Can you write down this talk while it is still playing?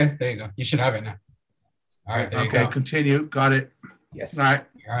There you go. You should have it now. All right, there you Okay, go. continue. Got it. Yes. All right.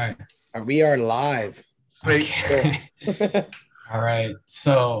 All right. We are live. Great. Okay. All right.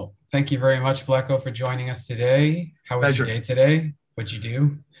 So thank you very much, BLACKO, for joining us today. How was Pleasure. your day today? What'd you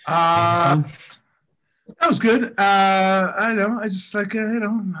do? That was good. I know. I just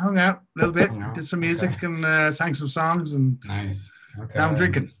hung out a little bit, did some music, and sang some songs, and nice. Okay. now I'm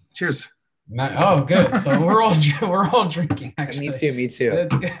drinking. Cheers. Oh, good. So we're all drinking. Actually, Me too.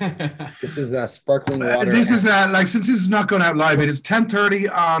 This is sparkling water. This is since this is not going out live, it is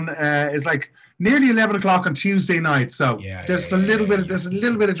 10:30 on. It's like nearly 11 o'clock on Tuesday night. So there's a little bit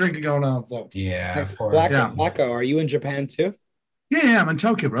of drinking going on. So of course. BLACKO, are you in Japan too? Yeah, I'm in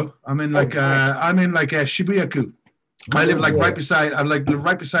Tokyo, bro. I'm in Shibuya-ku. I live right beside. I'm like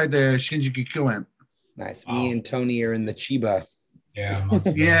right beside the Shinjuku-koen. Nice. Me and Tony are in the Chiba. Yeah.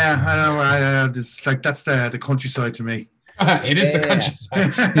 Yeah, I know. It's like that's the countryside to me. It is the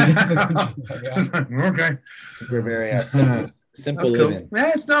countryside. It is the countryside. Yeah. Okay. We're very simple living. Cool.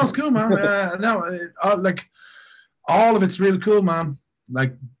 Yeah, it's cool, man. Like all of it's really cool, man.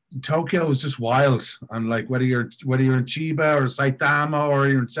 Like Tokyo is just wild, and like whether you're in Chiba or Saitama or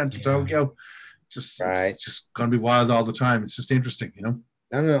you're in central Tokyo, it's just gonna be wild all the time. It's just interesting, you know.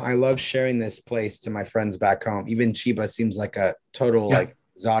 I don't know. I love sharing this place to my friends back home. Even Chiba seems like a total like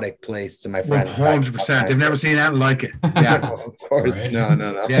exotic place to my friends. 100%. They've never seen anything like it. Yeah, of course. Right.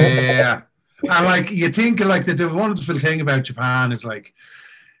 No. Yeah. And like you think like the wonderful thing about Japan is like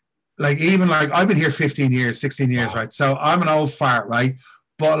even like I've been here 15 years, 16 years, right? So I'm an old fart, right?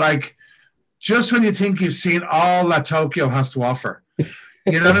 But like just when you think you've seen all that Tokyo has to offer,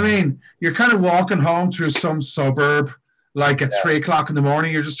 you know what I mean? You're kind of walking home through some suburb. Like at 3 o'clock in the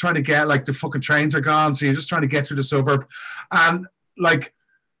morning, you're just trying to get like the fucking trains are gone, so you're just trying to get through the suburb, and like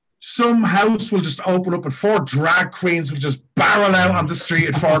some house will just open up and 4 drag queens will just barrel out on the street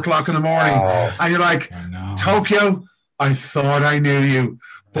at 4 o'clock in the morning, and you're like, Tokyo, I thought I knew you,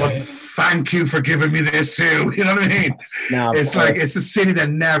 but thank you for giving me this too. You know what I mean? It's like it's a city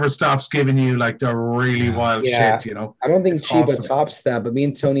that never stops giving you like the really wild shit. You know, I don't think Chiba tops that, but me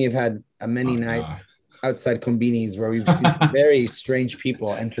and Tony have had many nights outside konbinis where we've seen very strange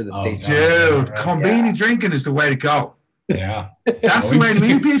people enter the stage. Dude, konbini drinking is the way to go. Yeah. That's the way to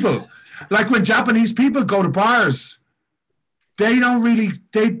meet people. Like when Japanese people go to bars, they don't really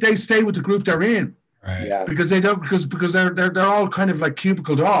they stay with the group they're in. Right. Yeah. Because they don't because they're all kind of like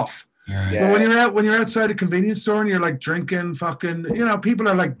cubicled off. Right. But when you're outside a convenience store and you're like drinking fucking, you know, people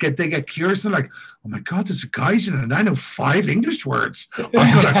are like they get curious and like, oh my god, there's a Gaijin and I know 5 English words. I'm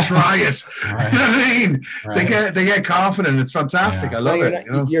gonna try it. Right. You know what I mean? Right. They get confident. It's fantastic. I love it.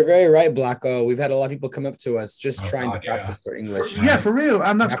 You know? You're very right, BLACKO. We've had a lot of people come up to us just trying to practice their English. For real,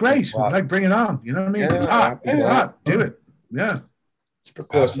 and that's great. Like bring it on. You know what I mean? It's hot. It's hot. Do it. Yeah. Super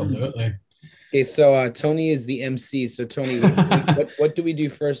cool. Absolutely. Okay, so Tony is the MC. So Tony, what do we do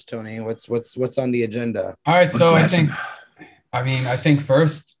first, Tony? What's on the agenda? All right, so I think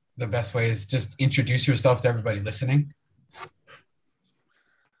first the best way is just introduce yourself to everybody listening.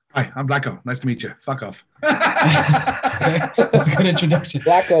 Hi, I'm BLACKO. Nice to meet you. Fuck off. Okay, that's a good introduction.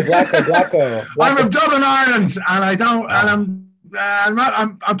 BLACKO. I'm from Dublin, Ireland, and I don't, and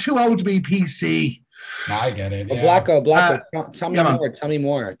I'm too old to be PC. No, I get it. Yeah. BLACKO, tell me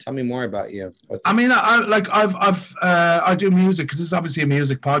more. Tell me more about you. I do music. This is obviously a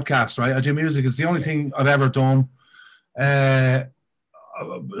music podcast, right? I do music. It's the only thing I've ever done. But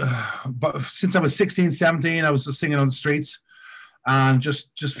since I was 16, 17, I was just singing on the streets and just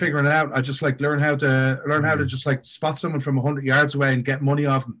figuring it out. I just like learn how to just like spot someone from 100 yards away and get money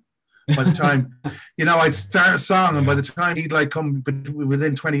off them. By the time, you know, I'd start a song, and by the time he'd like come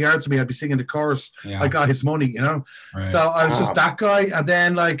within 20 yards of me, I'd be singing the chorus. I got his money, you know. Right. So I was just that guy. And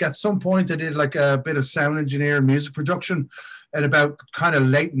then, like at some point, I did like a bit of sound engineer and music production at about kind of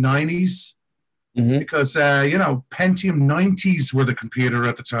late 90s, because you know, Pentium 90s were the computer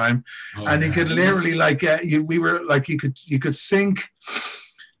at the time, and you could literally like you could sync.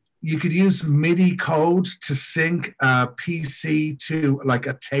 You could use MIDI code to sync a PC to like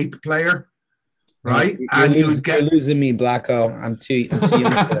a tape player, right? You're losing me, BLACKO. I'm too young for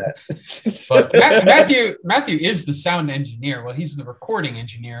that. But Matthew is the sound engineer. Well, he's the recording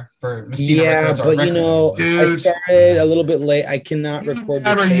engineer for Messina Records. Yeah, but you know, I started a little bit late. I cannot record.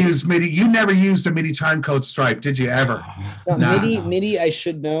 Never used MIDI. You never used a MIDI timecode stripe, did you ever? No. MIDI. I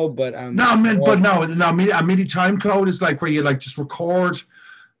should know, but a MIDI timecode is like where you like just record.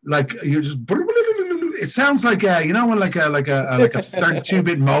 Like you just, it sounds like you know when like a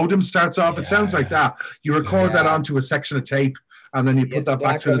 32-bit modem starts off. It sounds like that. You record that onto a section of tape, and then you put that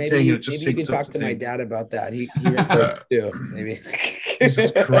back to the thing. And it just maybe you can talk to my dad about that. He records too. Maybe.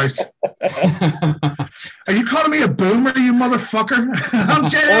 Jesus Christ. Are you calling me a boomer, you motherfucker? I'm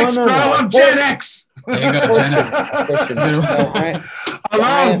Gen X, bro. I'm Gen X. There you go, Gen X.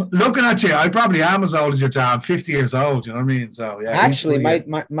 Although, looking at you, I probably am as old as your dad. I'm 50 years old, you know what I mean? So, yeah. Actually, my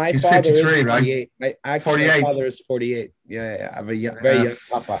he's father 53, is 48. right? My 48. father is 48. Yeah. I have a very young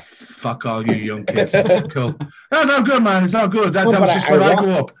papa. Fuck all you young kids. Cool. That's all good, man. It's all good. That was just when I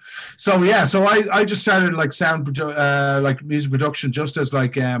grew up. So, yeah. So, I just started like like music production just as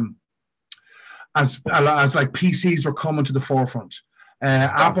like, as like PCs were coming to the forefront.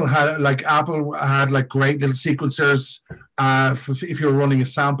 Apple had like great little sequencers. If you were running a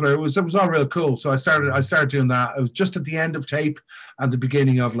sampler, it was all real cool. So I started doing that. It was just at the end of tape and the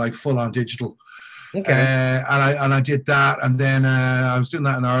beginning of like full on digital. Okay. And I did that, and then I was doing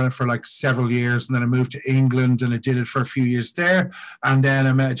that in Ireland for like several years, and then I moved to England, and I did it for a few years there, and then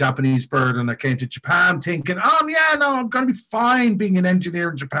I met a Japanese bird, and I came to Japan thinking, I'm going to be fine being an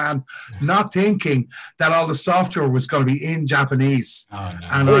engineer in Japan, not thinking that all the software was going to be in Japanese,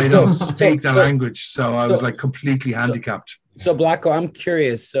 and I don't speak the language, so I was like completely handicapped. So BLACKO, I'm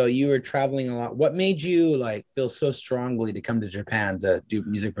curious. So you were traveling a lot. What made you like feel so strongly to come to Japan to do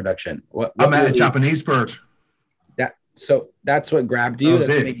music production? What I met a Japanese bird. So that's what grabbed you. That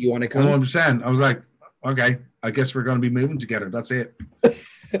made you want to come. 100%. I was like, okay, I guess we're going to be moving together. That's it.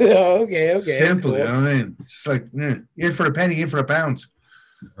 Okay. Simple. Cool. You know what I mean? It's like in for a penny, in for a pound.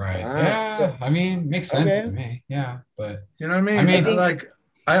 Right. Yeah. I mean, makes sense to me. Yeah, but you know what I mean?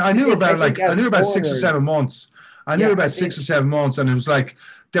 I knew about 6 or 7 months. I knew about 6 or 7 months, and it was like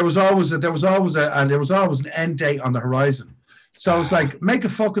there was always an end date on the horizon. So it's like make a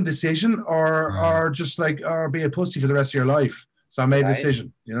fucking decision, or just like or be a pussy for the rest of your life. So I made a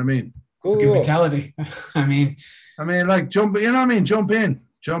decision. You know what I mean? It's a good mentality. I mean, like jump. You know what I mean? Jump in.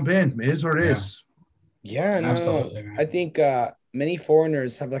 It is what it is. Yeah, no, absolutely. I think many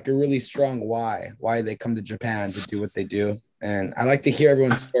foreigners have like a really strong why they come to Japan to do what they do, and I like to hear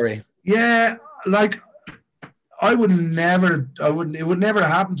everyone's story. Yeah, like. It would never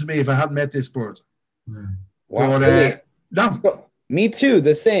happen to me if I hadn't met this bird. Wow. But, really? No. Me too,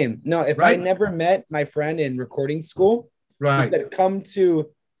 the same. No, if I never met my friend in recording school, he said, come to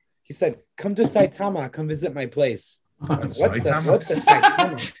Saitama, come visit my place. Like, what's a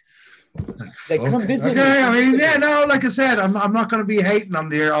Saitama? Like, come visit me. I mean, like I said, I'm not going to be hating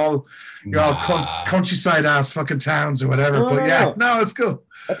on all countryside ass fucking towns or whatever. No, it's cool.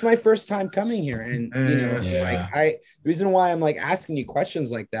 That's my first time coming here, and the reason why I'm like asking you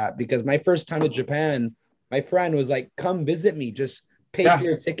questions like that, because my first time to Japan, my friend was like, "Come visit me, just pay for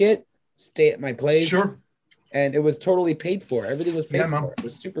your ticket, stay at my place." Sure. And it was totally paid for. Everything was paid for. It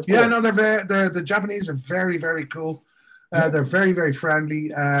was super cool. Yeah, no, the Japanese are very, very cool. They're very, very friendly.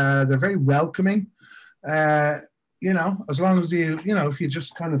 They're very welcoming. As long as if you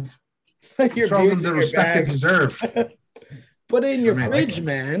just kind of throw them the respect they deserve. Put it in your fridge,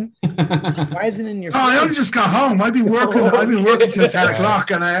 man. Why isn't it in your fridge? I only just got home. I've been working till 10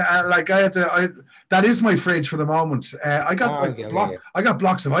 o'clock, and that is my fridge for the moment. I got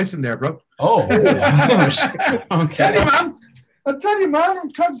blocks of ice in there, bro. Oh, okay. I'll tell you, man.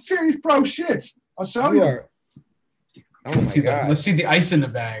 I'm talking serious bro shit. I'll show you. Let's see the ice in the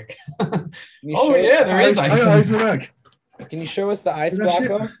bag. There is ice in the bag. Can you show us the ice,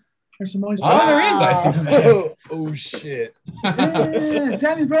 BLACKO? There's some ice. There is ice in the bag. Oh shit.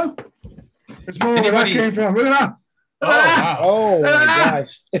 Tell you, bro. There's more where that came from. Look at that. Oh my gosh.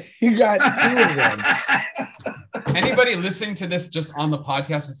 You got 2 of them. Anybody listening to this just on the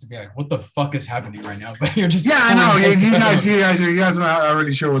podcast is to be like, what the fuck is happening right now? But you're just I know. You guys are not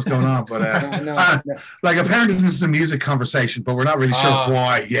really sure what's going on, but like apparently this is a music conversation, but we're not really sure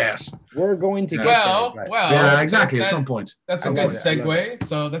why. Yes. We're going to get there. Yeah, exactly. At some point. That's a good segue.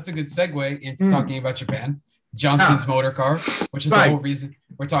 So that's a good segue into talking about Japan. Johnson's Motorcar, which is the whole reason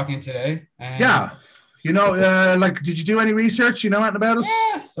we're talking today. And did you do any research? You know anything about us?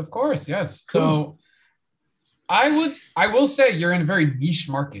 Yes, of course. Yes. Cool. So I will say you're in a very niche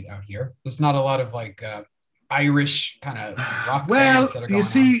market out here. There's not a lot of like Irish kind of rock bands that are going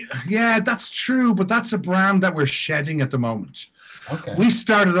on. That's true, but that's a brand that we're shedding at the moment. Okay. We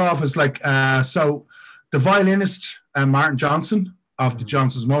started off as like the violinist Martin Johnson of the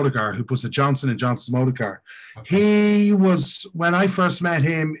Johnson's Motorcar, who puts a Johnson in Johnson's Motorcar. Okay. He was, when I first met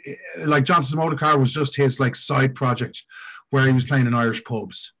him, like Johnson's Motorcar was just his like side project where he was playing in Irish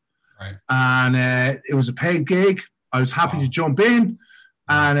pubs. Right. And it was a paid gig. I was happy to jump in,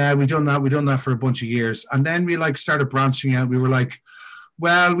 and we done that for a bunch of years. And then we like started branching out. We were like,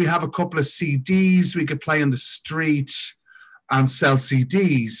 well, we have a couple of CDs we could play on the street and sell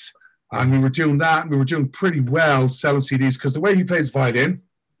CDs. And we were doing that, and we were doing pretty well selling CDs because the way he plays violin,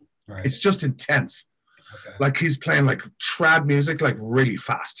 it's just intense. Okay. Like he's playing like trad music, like really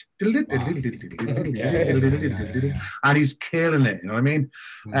fast. Wow. And he's killing it. You know what I mean?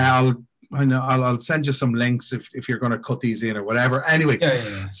 I'll send you some links if you're going to cut these in or whatever. Anyway,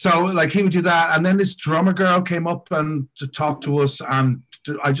 so like he would do that, and then this drummer girl came up and to talk to us, and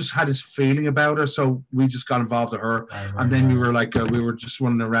I just had this feeling about her, so we just got involved with her, and then we were like we were just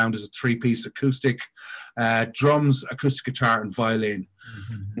running around as a 3-piece acoustic, drums, acoustic guitar, and violin.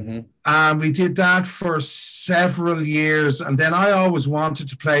 And we did that for several years, and then I always wanted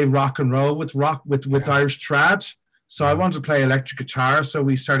to play rock and roll with Irish trad. So I wanted to play electric guitar, so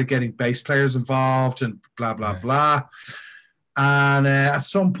we started getting bass players involved and blah, blah, blah. And at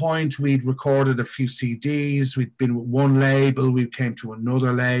some point, we'd recorded a few CDs. We'd been with one label. We came to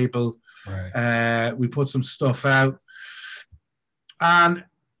another label. We put some stuff out. And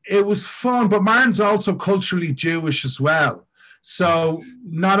it was fun, but Martin's also culturally Jewish as well. So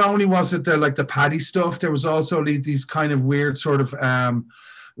not only was it the Paddy stuff, there was also these kind of weird sort of, I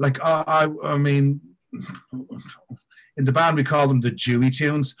mean, in the band we call them the Jewy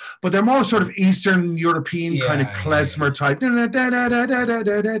tunes, but they're more sort of Eastern European kind of klezmer type,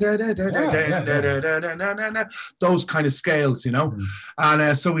 those kind of scales, you know.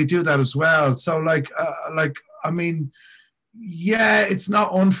 And so we do that as well. So I mean, yeah, it's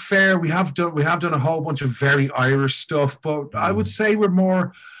not unfair. We have done a whole bunch of very Irish stuff, but I would say we're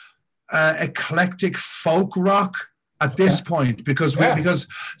more eclectic folk rock at this point because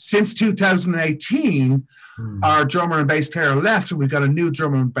since 2018. Our drummer and bass player left, and we've got a new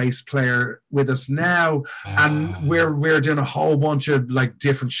drummer and bass player with us now, and we're doing a whole bunch of like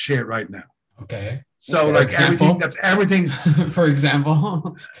different shit right now. Okay. So like everything. For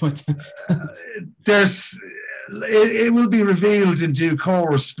example, it will be revealed in due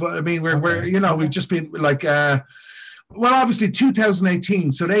course. But I mean, we're you know, we've just been like, well, obviously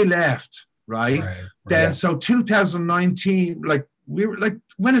 2018, so they left, right? Then so 2019, like. We were like,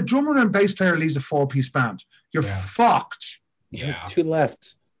 when a drummer and bass player leaves a 4-piece band, you're fucked. Yeah. 2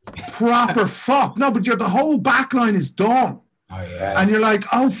 left. Proper fuck. No, but the whole back line is done. Oh yeah. And you're like,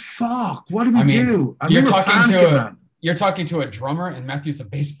 oh fuck, what do we do? And you're talking to a drummer and Matthew's a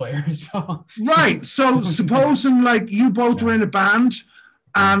bass player. So right. So supposing like you both were in a band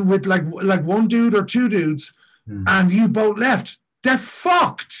and with like one dude or 2 dudes and you both left, they're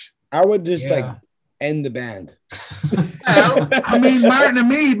fucked. I would just end the band. Well, I mean, Martin and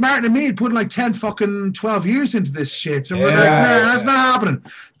me put like 12 years into this shit. So we're like, nah, that's not happening.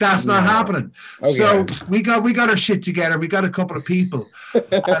 That's not happening. Okay. So we got our shit together. We got a couple of people.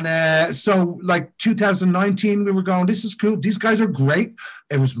 And so like 2019, we were going, this is cool. These guys are great.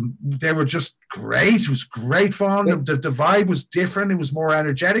 They were just great. It was great fun. The vibe was different. It was more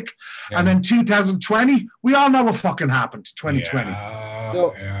energetic. Yeah. And then 2020, we all know what fucking happened. 2020.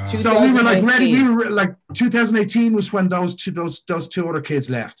 So we were like ready. We were like 2018 was when those two other kids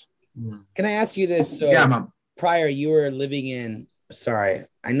left. Can I ask you this? So yeah, man. Prior, you were living in. Sorry,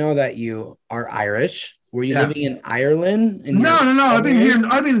 I know that you are Irish. Were you living in Ireland? No. I've been here.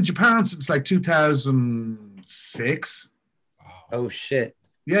 I've been in Japan since like 2006. Oh shit.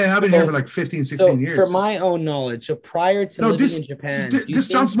 Yeah, I've been here for like 15, 16 years. For my own knowledge, so prior to living in Japan, this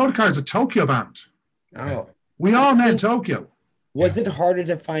Johnson's Motorcar is a Tokyo band. Oh, we all met in Tokyo. Was it harder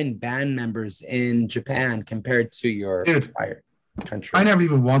to find band members in Japan compared to your prior country? I never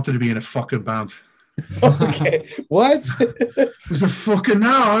even wanted to be in a fucking band. Okay, what? It was a fucking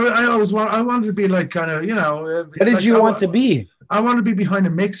I always wanted to be like kind of, you know. What did you want to be? I wanted to be behind a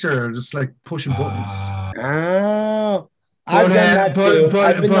mixer, just like pushing buttons. Oh, I've done that too.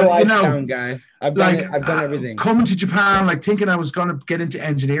 I've been the live sound guy. I've done everything. Coming to Japan, like thinking I was going to get into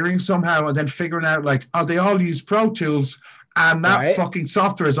engineering somehow, and then figuring out like, oh, they all use Pro Tools, and that fucking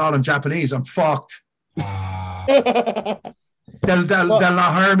software is all in Japanese. I'm fucked. They'll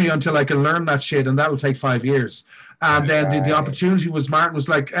not hire me until I can learn that shit, and that'll take 5 years. And then the opportunity was Martin was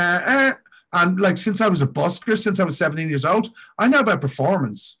like, and like since I was a busker, since I was 17 years old, I know about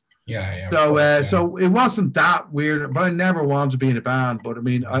performance. Yeah. So so it wasn't that weird, but I never wanted to be in a band. But I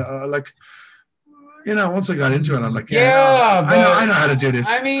mean, I like, you know, once I got into it, I'm like, I know how to do this.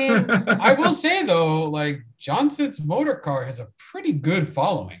 I mean, I will say though, like Johnson's Motorcar has a pretty good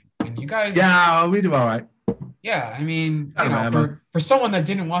following, and you guys. Yeah, we do all right. Yeah, I mean, you know, for someone that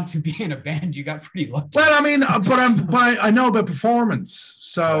didn't want to be in a band, you got pretty lucky. Well, I mean, but I know about performance,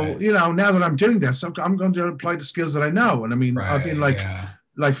 so you know, now that I'm doing this, I'm going to apply the skills that I know, and I mean, I've been like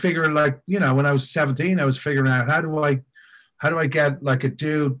figuring, like, you know, when I was 17, I was figuring out how do I get like a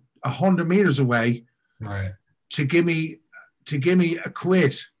dude 100 meters away, to give me a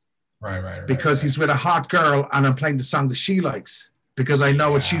quid, Right. Because he's with a hot girl and I'm playing the song that she likes because I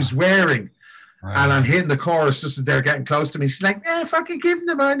know what she's wearing. Right. And I'm hitting the chorus just as they're getting close to me. She's like, fucking give him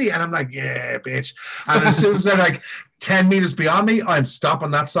the money. And I'm like, yeah, bitch. And as soon as they're like 10 meters beyond me, I'm stopping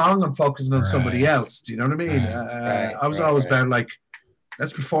that song. I'm focusing on somebody else. Do you know what I mean? I was always about like,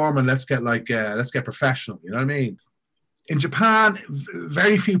 let's perform and let's get professional. You know what I mean? In Japan,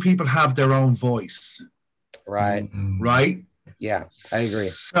 very few people have their own voice. Right. Right? Yeah, I agree.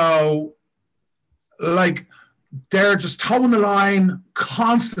 So, like, they're just towing the line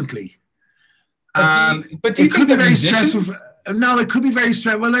constantly. But do you think could be very musicians? stressful? No, it could be very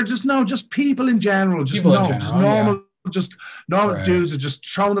stressful. Well, they're just people in general. Just normal dudes are just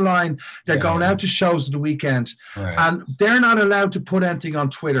throwing the line. They're going out to shows of the weekend, and they're not allowed to put anything on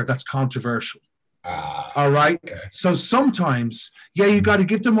Twitter that's controversial. All right. Okay. So sometimes, you got to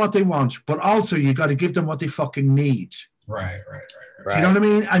give them what they want, but also you got to give them what they fucking need. Right. Do you know what I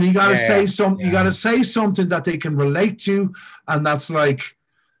mean? And you got to say something. You got to say something that they can relate to, and that's like.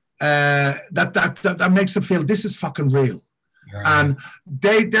 That makes them feel this is fucking real, and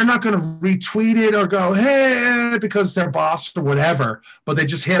they're not going to retweet it or go hey because they're boss or whatever, but they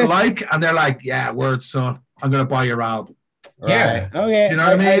just hit like and they're like, yeah, word son, I'm going to buy your album. Yeah. Okay. You know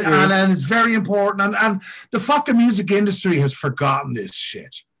what I mean? And it's very important, and the fucking music industry has forgotten this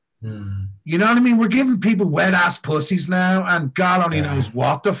shit. You know what I mean? We're giving people wet ass pussies now, and God only knows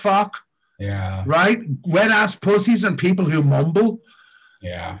what the fuck. Yeah. Right? Wet ass pussies and people who mumble.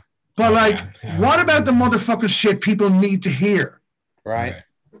 Yeah. But what about the motherfucking shit people need to hear? Right.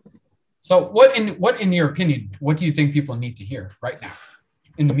 So what in your opinion, what do you think people need to hear right now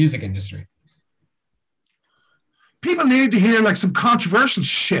in the music industry? People need to hear like some controversial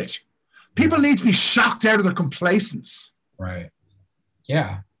shit. People need to be shocked out of their complacence. Right.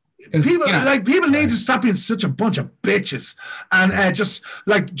 Yeah. People need to stop being such a bunch of bitches and just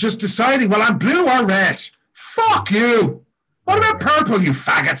deciding, well, I'm blue or red. Fuck you. What about purple, you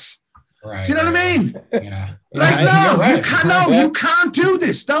faggots? Right. Do you know what I mean? Yeah. You can't do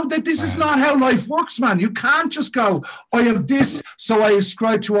this. No, this is not how life works, man. You can't just go, I am this, so I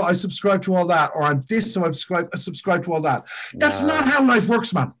subscribe to all that, or I'm this, so I subscribe to all that. That's not how life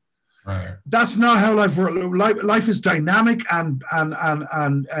works, man. Right. That's not how life works. Life is dynamic and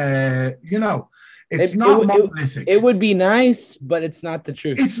it's not monolithic. It would be nice, but it's not the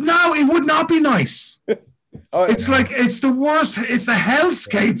truth. It would not be nice. It's the worst. It's the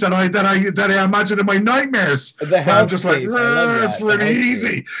hellscape that I imagine in my nightmares. I'm just like, it's really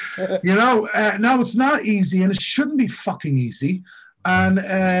easy. No, it's not easy, and it shouldn't be fucking easy.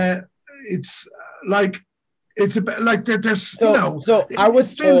 And it's like it's a bit like there's So I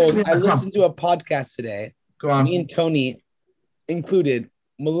was told. I listened to a podcast today. Go on. Me and Tony included.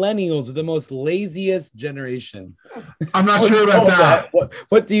 Millennials are the most laziest generation. I'm not sure about that.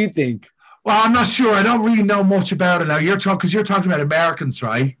 What do you think? Well, I'm not sure. I don't really know much about it now. You're talking about Americans,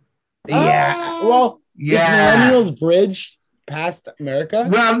 right? Yeah. Millennials bridged past America?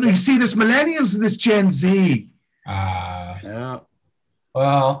 Well, you see, there's millennials and there's Gen Z. Yeah.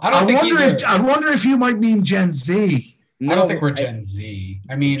 Well, I wonder if you might mean Gen Z. I don't think we're Gen Z.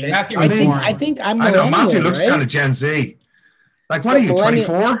 I mean, Matthew was born. I think I'm I know Matthew looks kind of Gen Z. Like, what are you,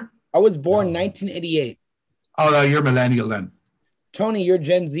 24? I was born 1988. Oh, no, you're millennial then. Tony, you're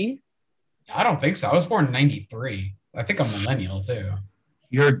Gen Z? I don't think so. I was born in 93. I think I'm millennial too.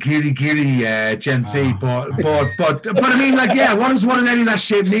 You're giddy Gen Z, but I mean, like, what does any of that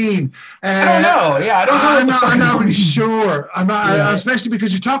shit mean? I don't know. Yeah, I don't know. I'm not really sure. I'm not, especially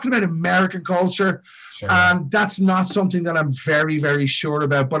because you're talking about American culture, and that's not something that I'm very, very sure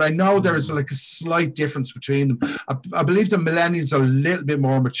about. But I know there is like a slight difference between them. I believe the millennials are a little bit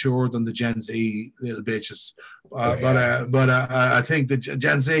more mature than the Gen Z little bitches, but I think the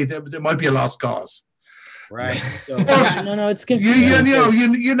Gen Z there might be a lost cause. Right. So, no, it's confusing.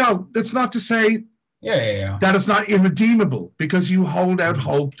 That's not to say that it's not irredeemable, because you hold out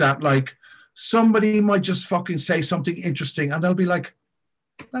hope that like somebody might just fucking say something interesting and they'll be like,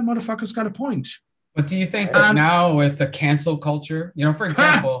 that motherfucker's got a point. But do you think that now with the cancel culture, for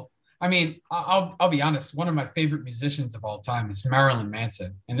example, I mean, I'll be honest, one of my favorite musicians of all time is Marilyn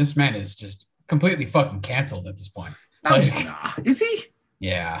Manson, and this man is just completely fucking canceled at this point. No, he's not. Is he?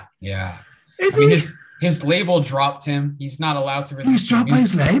 Yeah. Is he? His label dropped him. He's not allowed to release. He's dropped by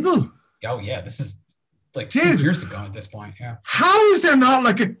his label. Oh yeah, this is like 2 years ago at this point. Yeah. How is there not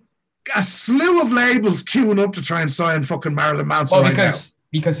like a slew of labels queuing up to try and sign fucking Marilyn Manson? Well,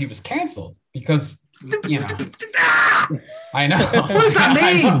 because he was canceled. Because I know. What does that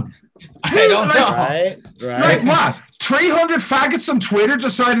mean? I don't know. Right. Like what? 300 faggots on Twitter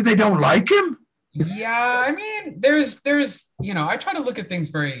decided they don't like him? Yeah, I mean, there's, I try to look at things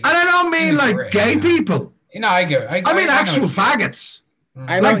very. And I don't mean like gay people. I get it. I mean actual faggots.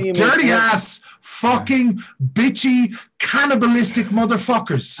 I know like dirty ass, fucking bitchy, cannibalistic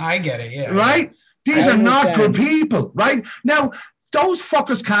motherfuckers. I get it, yeah. Right? These are not good people, right? Now, those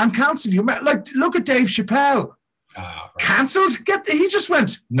fuckers can't cancel you. Like, look at Dave Chappelle. Right. Cancelled? He just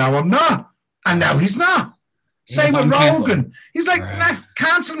went, no, I'm not. And now he's not. Same with Rogan. He's like, nah,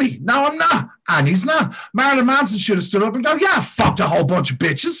 cancel me. No, I'm not. And he's not. Marilyn Manson should have stood up and go, yeah, fucked a whole bunch of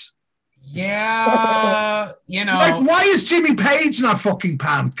bitches. Yeah, Like, why is Jimmy Page not fucking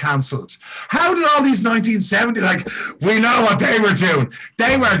cancelled? How did all these 1970, like, we know what they were doing.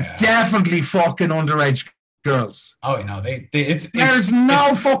 They were definitely fucking underage girls. Oh, no, there's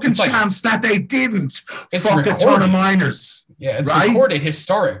no fucking chance that they didn't fuck a ton of minors. Yeah, it's recorded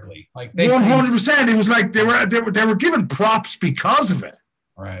historically. Like 100%. It was like they were given props because of it.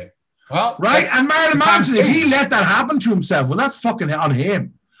 Right. Well, right. And Marilyn Manson, if he let that happen to himself, well, that's fucking on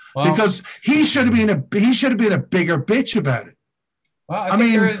him. Well, because he should have been a bigger bitch about it. Well, I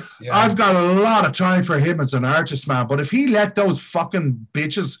mean, I've got a lot of time for him as an artist, man. But if he let those fucking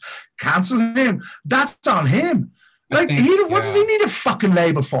bitches cancel him, that's on him. Like, what does he need a fucking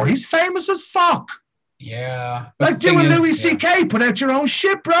label for? He's famous as fuck. Yeah. Like doing Louis C.K. Put out your own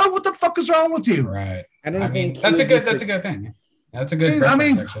shit, bro. What the fuck is wrong with you? Right. I mean, that's a good thing. That's a good.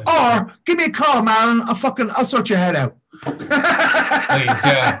 Actually. Or give me a call, Marilyn. I'll sort your head out. Please,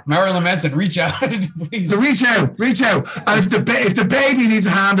 yeah. Marilyn Manson, reach out, please. So reach out. And if the baby needs a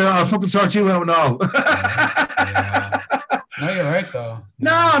hand, I'll fucking sort you out and all. Yeah. No, you're right though.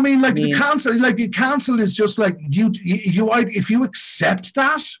 No, I mean, the cancel is just like you if you accept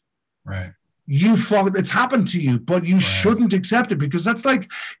that, right. It's happened to you, but you shouldn't accept it because that's like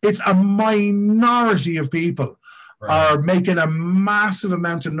it's a minority of people. Are making a massive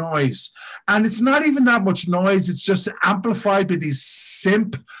amount of noise. And it's not even that much noise. It's just amplified by these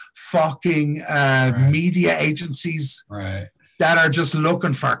simp fucking media agencies that are just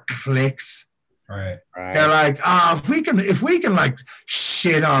looking for clicks. Right. They're like, if we can like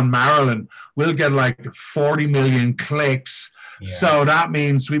shit on Marilyn, we'll get like 40 million clicks. Yeah. So that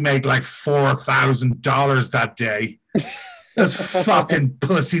means we make like $4,000 that day. Those fucking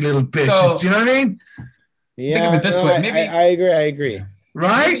pussy little bitches. Do you know what I mean? Yeah, think of it this way. Maybe I agree.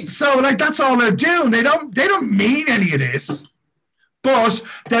 Right? Maybe. So like that's all they're doing. They don't mean any of this. But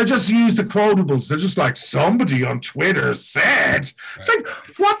they'll just use the quotables. They're just like, somebody on Twitter said. It's like,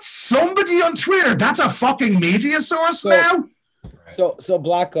 what? Somebody on Twitter? That's a fucking media source now? So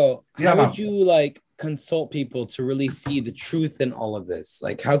BLACKO, how would you like consult people to really see the truth in all of this?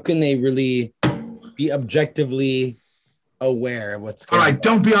 Like, how can they really be objectively aware of what's going on? All right,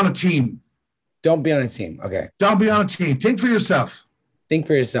 don't be on a team. Don't be on a team. Okay. Don't be on a team. Think for yourself.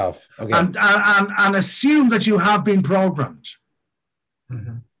 Okay. And assume that you have been programmed.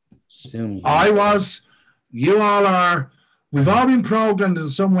 Mm-hmm. I was. You all are. We've all been programmed in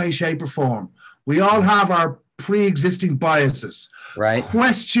some way, shape, or form. We all have our pre-existing biases. Right.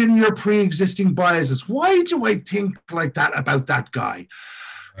 Question your pre-existing biases. Why do I think like that about that guy?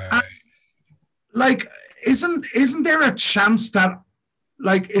 Right. Like, isn't there a chance that,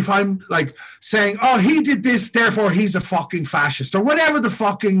 like, if I'm like saying, oh, he did this, therefore he's a fucking fascist, or whatever the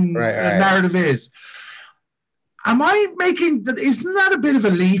fucking narrative is, am I making that? Isn't that a bit of a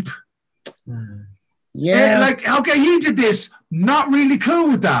leap? Yeah. Like, okay, he did this, not really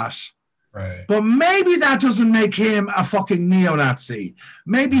cool with that. Right. But maybe that doesn't make him a fucking neo-Nazi.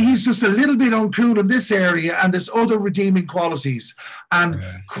 Maybe he's just a little bit uncool in this area and there's other redeeming qualities. And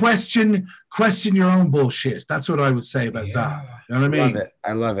question your own bullshit. That's what I would say about that. You know what I mean?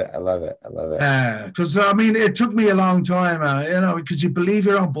 I love it. Because, I mean, it took me a long time, because you believe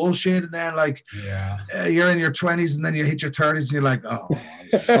your own bullshit and then, like, you're in your 20s and then you hit your 30s and you're like, oh,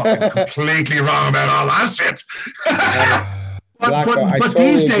 I'm fucking completely wrong about all that shit. But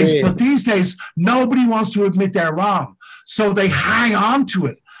these days, nobody wants to admit they're wrong. So they hang on to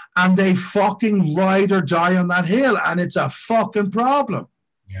it and they fucking ride or die on that hill. And it's a fucking problem.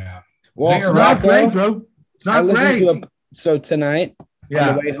 Yeah. Well, it's not great, bro. It's not great. So tonight, on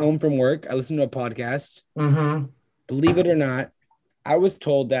the way home from work, I listened to a podcast. Mm-hmm. Believe it or not, I was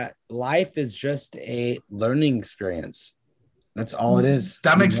told that life is just a learning experience. That's all it is.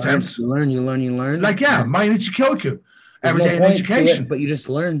 That makes sense. You learn. Like, Mainichi Kyoku. Every day in education. But you just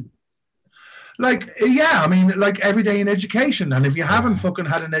learn. Like, I mean, like every day in education. And if you haven't fucking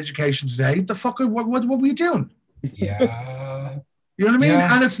had an education today, what were you doing? Yeah. You know what I mean?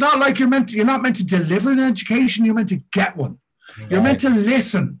 And it's not like you're not meant to deliver an education, you're meant to get one. You're meant to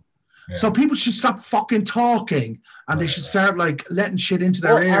listen. So people should stop fucking talking, and they should start like letting shit into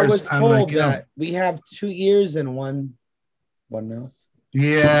their ears. I was told like, that we have 2 ears and one mouth.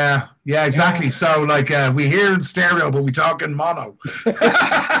 Yeah, exactly. So like we hear in stereo, but we talk in mono.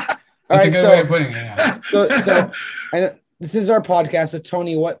 That's a good way of putting it. Yeah. So and this is our podcast. So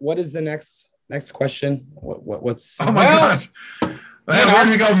Tony, what is the next question? What's? Oh my gosh! Well, where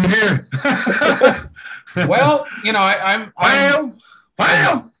do we go from here? Well, I'm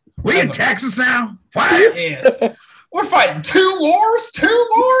we in Texas now. Yes. We're fighting 2 wars.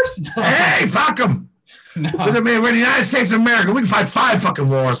 No. Hey, fuck them. No. We're the United States of America. We can fight 5 fucking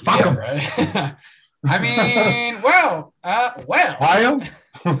wars. Fuck them. Right. I mean, well.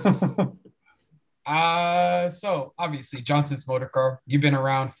 So obviously Johnson's Motorcar. You've been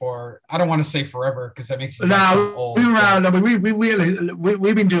around for, I don't want to say forever because that makes you old. We've been around. I mean,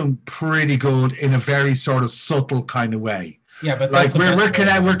 we've been doing pretty good in a very sort of subtle kind of way. Yeah, but like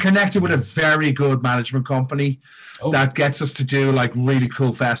we're connected with a very good management company that gets us to do like really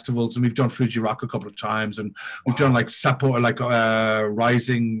cool festivals, and we've done Fuji Rock a couple of times, and we've done like Sapporo, like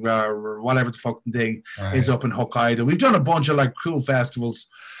Rising, whatever the fucking thing is up in Hokkaido. We've done a bunch of like cool festivals,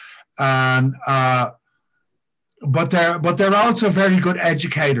 and but they're also very good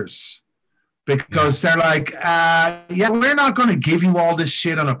educators, because they're like, we're not going to give you all this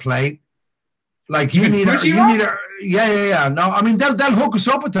shit on a plate. Like you need a. Yeah. No, I mean they'll hook us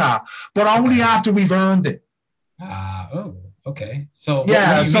up with that, but only after we've earned it. Okay. So we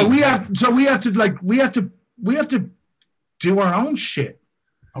have to do our own shit.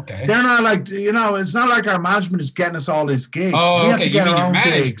 Okay. They're not like, it's not like our management is getting us all these gigs. Oh, we have to get our own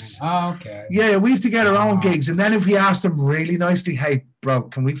gigs. Oh, okay. Yeah, we have to get our own gigs, and then if we ask them really nicely, hey, bro,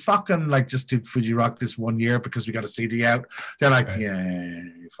 can we fucking like just do Fuji Rock this 1 year because we got a CD out? They're like, yeah,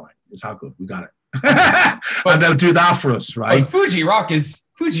 you're fine. It's all good. We got it. And they'll do that for us, right? But Fuji Rock is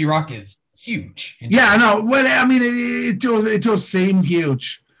huge. Yeah, no. Well, I mean, it does seem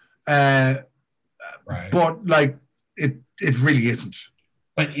huge, right? But like, it really isn't.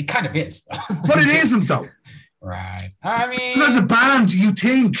 But it kind of is, though. But it isn't, though. Right. I mean, as a band, you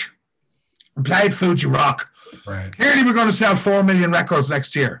think played Fuji Rock. Right. Clearly, we're going to sell 4 million records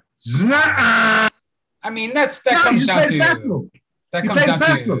next year. I mean, that comes down to festival. That comes down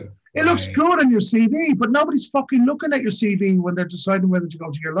festival. to. It looks good on your CV, but nobody's fucking looking at your CV when they're deciding whether to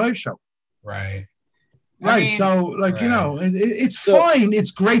go to your live show. Right. Right. I mean, so, like, it's fine.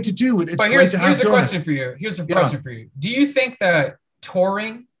 It's great to do it. It's great to have Here's a question for you. Here's a question for you. Do you think that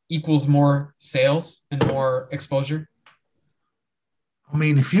touring equals more sales and more exposure? I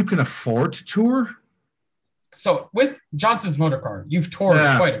mean, if you can afford to tour. So with Johnson's Motorcar, you've toured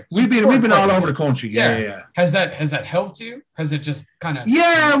quite a. We've been all over the country. Yeah. Has that helped you? Has it just kind of?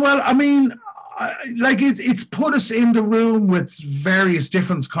 Yeah. Well, I mean, like it's put us in the room with various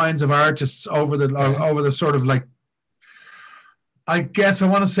different kinds of artists over the sort of like. I guess I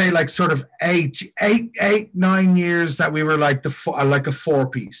want to say like sort of 9 years that we were like like a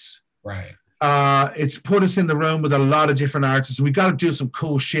 4-piece. Right. It's put us in the room with a lot of different artists. We got to do some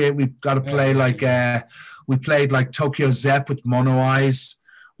cool shit. We've got to play we played like Tokyo Zep with Mono Eyes,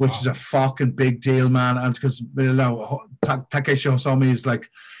 which is a fucking big deal, man. And because Takeshi Hosomi is like,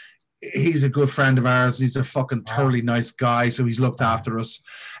 he's a good friend of ours. He's a fucking thoroughly nice guy, so he's looked after us.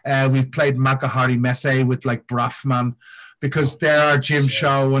 We've played Makahari Messe with like Braffman, because they're our gym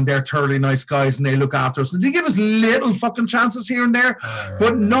show and they're thoroughly nice guys and they look after us. And they give us little fucking chances here and there,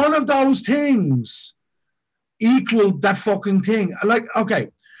 but none of those things equal that fucking thing. Like, okay,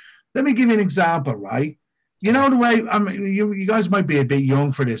 let me give you an example, right? You know the way, I mean, you guys might be a bit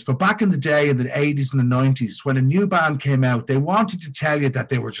young for this, but back in the day, in the 80s and the 90s, when a new band came out, they wanted to tell you that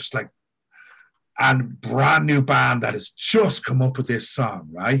they were just like a brand new band that has just come up with this song,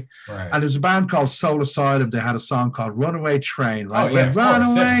 right? And there's a band called Soul Asylum. They had a song called Runaway Train, right? Oh, yeah,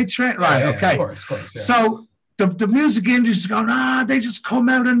 Runaway Train, right? Okay. Of course, yeah. So the music industry's going, they just come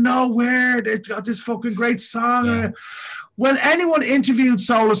out of nowhere. They've got this fucking great song. Yeah. When anyone interviewed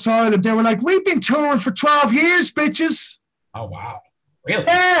Soul Asylum, they were like, "We've been touring for 12 years, bitches." Oh wow, really?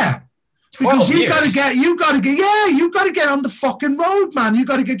 Yeah. Because you got to get on the fucking road, man. You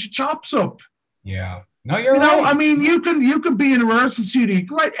got to get your chops up. Yeah. No, you're right. I mean, you can be in a rehearsal studio,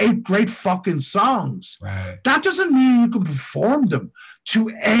 write 8 great fucking songs. Right. That doesn't mean you can perform them to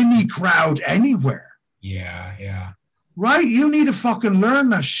any crowd anywhere. Yeah. Right? You need to fucking learn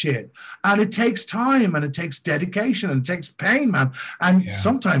that shit. And it takes time and it takes dedication and it takes pain, man. And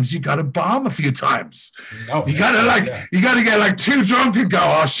sometimes you gotta bomb a few times. No, you gotta you gotta get like too drunk and go,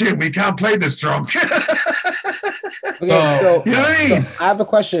 oh shit, we can't play this drunk. So you know what I mean? So I have a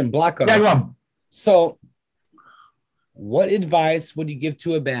question, BLACKO. Yeah, go on. So what advice would you give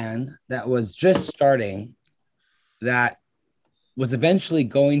to a band that was just starting, that was eventually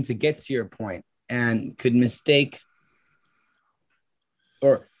going to get to your point and could mistake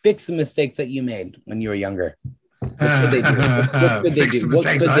or fix the mistakes that you made when you were younger? What could they do? What could they do? What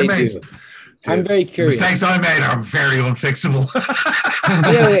could they do? I'm very curious. The mistakes I made are very unfixable.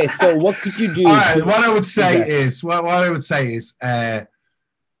 Yeah. So what could you do? All right, what I would say is,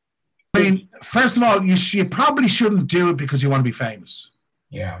 I mean, first of all, you probably shouldn't do it because you want to be famous.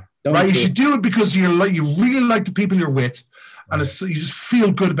 Yeah. Right? You should do it because you really like the people you're with, and you just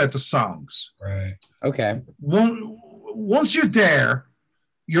feel good about the songs. Right. Okay. Once you're there,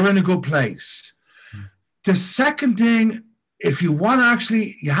 you're in a good place. The second thing, if you want to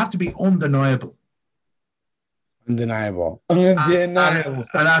actually, you have to be undeniable. Undeniable. And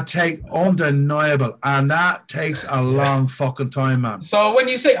that takes a long fucking time, man. So when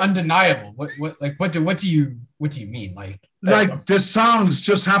you say undeniable, what do you mean? Like the songs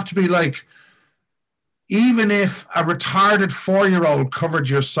just have to be like, even if a retarded 4-year-old covered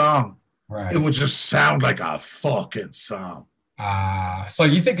your song, it would just sound like a fucking song. So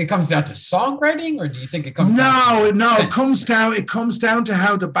you think it comes down to songwriting, or do you think it comes down to it comes down to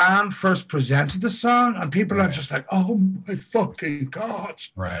how the band first presented the song, and people are just like, oh my fucking God.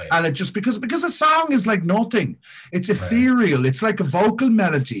 Right. And it just because a song is like nothing. It's ethereal. It's like a vocal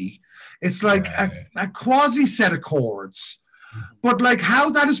melody. It's like a quasi set of chords. But like how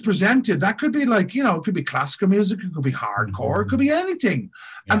that is presented, that could be like, it could be classical music, it could be hardcore, it could be anything.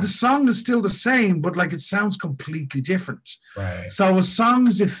 Yeah. And the song is still the same, but like it sounds completely different. Right. So a song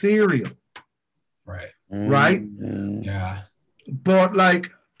is ethereal. Right. Right? Yeah. But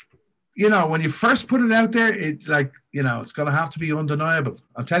like, when you first put it out there, it like, it's going to have to be undeniable.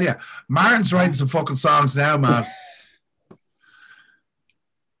 I'll tell you, Martin's writing some fucking songs now, man.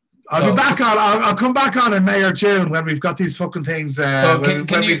 I'll come back on in May or June when we've got these fucking things.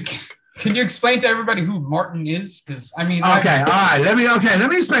 Can you explain to everybody who Martin is? Because I mean, all right. Let me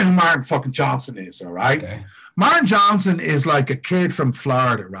explain who Martin fucking Johnson is. All right. Okay. Martin Johnson is like a kid from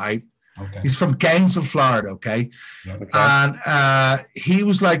Florida, right? Okay. He's from Gainesville, Florida. Okay. Okay. And he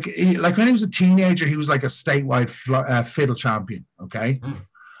was like when he was a teenager, he was like a statewide fiddle champion. Okay.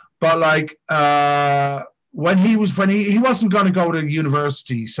 But like when he wasn't going to go to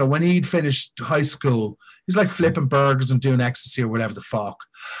university, so when he'd finished high school, he's like flipping burgers and doing ecstasy or whatever the fuck,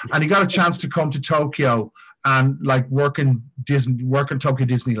 and he got a chance to come to Tokyo and like work in Tokyo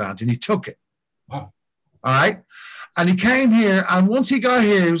Disneyland, and he took it. Wow. All right. And he came here, and once he got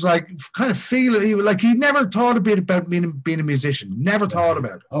here, he was like kind of feeling. He never thought a bit about being a musician. Never thought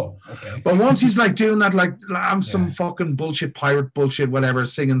about it. Oh, okay. But once he's like doing that, like I'm some fucking bullshit pirate bullshit, whatever,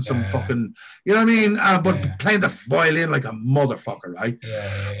 singing some fucking, you know what I mean? But playing the violin like a motherfucker, right?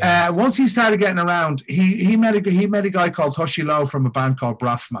 Yeah. Once he started getting around, he met a guy called Toshi Lowe from a band called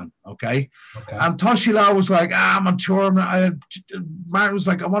Braffman. Okay. And Toshi Lowe was like, I'm on tour. Martin was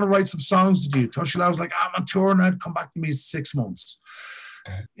like, I want to write some songs to you. Toshi Lowe was like, I'm on tour and I'd come back to me in 6 months.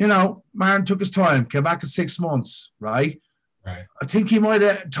 Okay. Martin took his time, came back in 6 months, right? Right. I think he might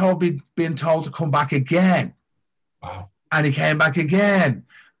have been told to come back again. Wow. And he came back again.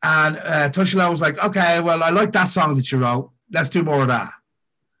 And Toshi Lowe was like, okay, well, I like that song that you wrote. Let's do more of that.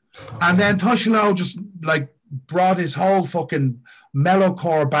 Okay. And then Toshi Lowe just like brought his whole fucking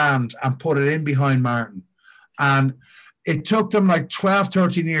mellowcore band and put it in behind Martin. And it took them like 12,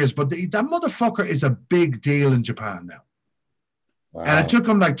 13 years, but that motherfucker is a big deal in Japan now. Wow. And it took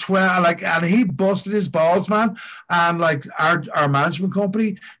him like 12, and he busted his balls, man. And like our management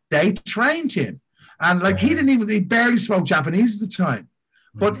company, they trained him. And like he barely spoke Japanese at the time.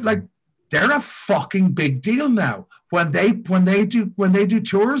 But like they're a fucking big deal now. When they do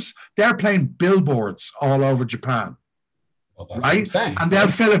tours, they're playing billboards all over Japan. Well, that's right? What I'm saying. And they'll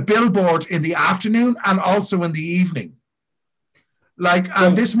fill a billboard in the afternoon and also in the evening.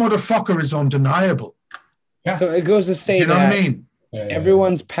 And this motherfucker is undeniable. Yeah. So it goes to say you know what I mean?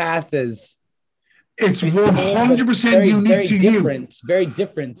 Everyone's path is. It's 100% unique to you. Very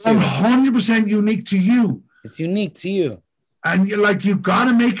different. 100% unique to you. It's unique to you. And you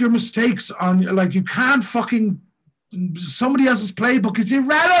gotta make your mistakes you can't fucking. Somebody else's playbook is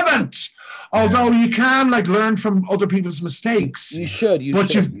irrelevant. Although you can learn from other people's mistakes. You should.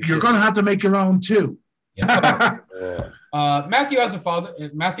 You're gonna have to make your own too. Yeah. Matthew has a father.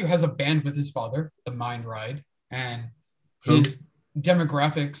 Matthew has a band with his father, the Mind Ride, and his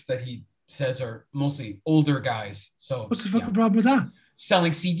demographics that he says are mostly older guys. So what's the fucking problem with that?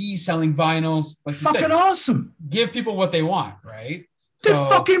 Selling CDs, selling vinyls, like you fucking said, awesome. Give people what they want, right? They're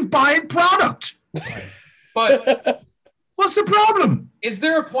fucking buying product. Right. But what's the problem? Is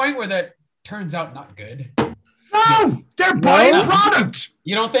there a point where that turns out not good? No, they're buying product.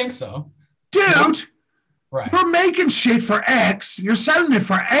 You don't think so? Dude, right. You're making shit for X, you're selling it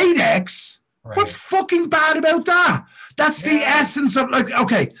for 8X. Right. What's fucking bad about that? That's the essence of, like,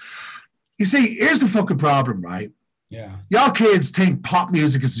 okay. You see, here's the fucking problem, right? Yeah. Y'all kids think pop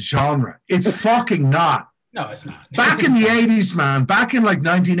music is a genre. It's fucking not. No, it's not. Back in the 80s, man, back in like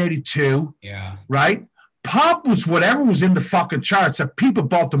 1982, right? Pop was whatever was in the fucking charts that people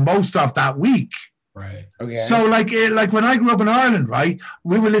bought the most of that week. Right. Okay. So like when I grew up in Ireland, right,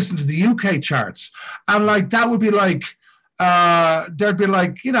 we were listening to the UK charts, and like that would be like there'd be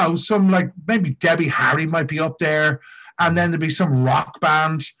like, you know, some like maybe Debbie Harry might be up there, and then there'd be some rock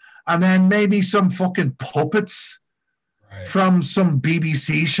band, and then maybe some fucking puppets from some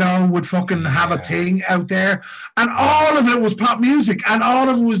BBC show would fucking have a thing out there, and all of it was pop music, and all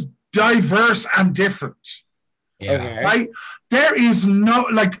of it was diverse and different. Yeah. Okay. Right? There is no,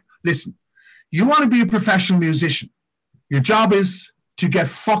 like, listen. You want to be a professional musician. Your job is to get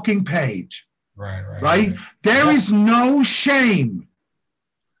fucking paid. Right? There is no shame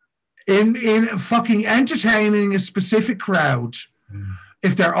in fucking entertaining a specific crowd.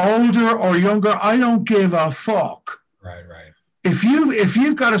 If they're older or younger, I don't give a fuck. Right. If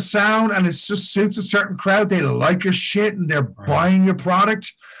you've got a sound and it just suits a certain crowd, they like your shit and they're buying your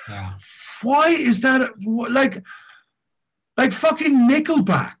product. Yeah. Why is that like fucking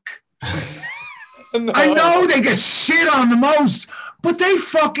Nickelback? No. I know they get shit on the most, but they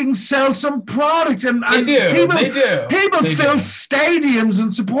fucking sell some product, and they do. People fill stadiums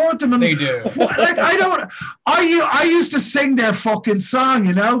and support them. And they do. Like I used to sing their fucking song,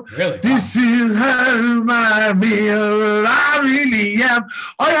 you know. Really? This is how my meal I really am.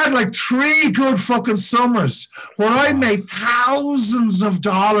 I had like 3 good fucking summers where I made thousands of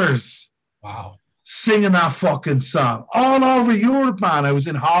dollars. Wow. Singing that fucking song all over Europe, man. I was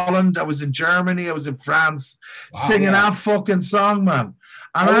in Holland, I was in Germany, I was in France, singing that fucking song, man.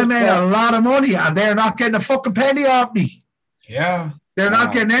 And I made a lot of money, and they're not getting a fucking penny off me. Yeah. They're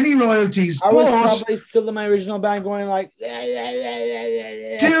not getting any royalties. I was probably still in my original band going like, dude,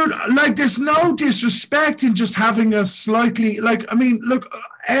 like there's no disrespect in just having a slightly, like, I mean, look,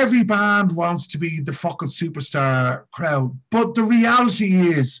 every band wants to be the fucking superstar crowd, but the reality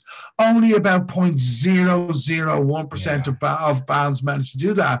is only about 0.001% of bands manage to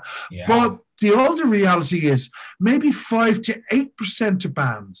do that. Yeah. But the older reality is maybe 5 to 8% of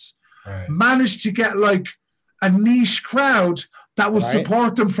bands manage to get like a niche crowd that will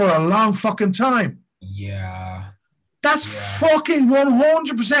support them for a long fucking time. Yeah. That's fucking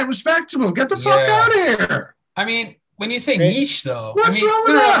 100% respectable. Get the fuck out of here. I mean, when you say niche, though, what's wrong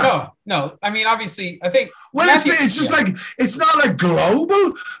with that? No. I mean, obviously, I think. Well, it's just like, it's not like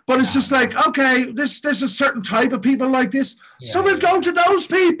global, but it's just like, okay, there's a certain type of people like this. So we'll go to those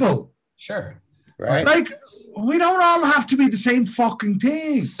people. Sure. Right. Like, we don't all have to be the same fucking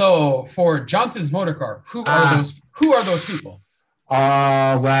thing. So for Johnson's Motorcar, who are those people?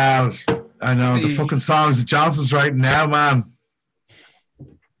 Oh, well, I know the fucking songs that Johnson's writing now, man.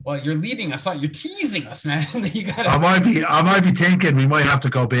 Well, you're leading us on. You're teasing us, man. You gotta. I might be thinking we might have to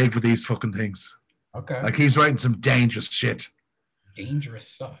go big for these fucking things. Okay. Like he's writing some dangerous shit. Dangerous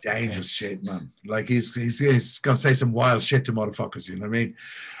stuff. Dangerous shit, man. Like he's gonna say some wild shit to motherfuckers. You know what I mean?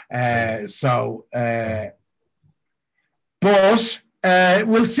 But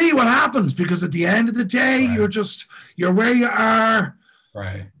we'll see what happens, because at the end of the day, you're where you are.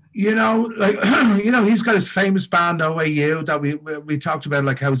 Right. You know, like, you know, he's got his famous band OAU that we talked about,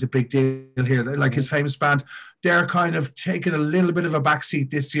 like, how it's a big deal here. Like his famous band, they're kind of taking a little bit of a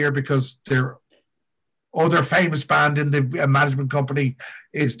backseat this year because their other famous band in the management company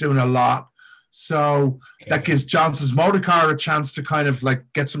is doing a lot. So that gives Johnson's Motorcar a chance to kind of like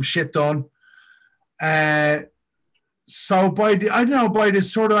get some shit done. So by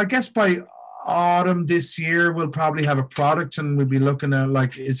this sort of, I guess by autumn this year, we'll probably have a product, and we'll be looking at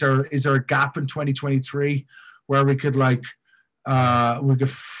like, is there a gap in 2023 where we could like we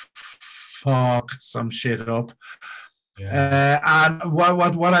could fuck some shit up. And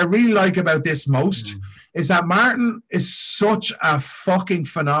what I really like about this most is that Martin is such a fucking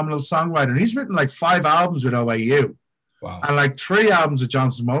phenomenal songwriter. He's written like 5 albums with OAU. Wow. And like 3 albums of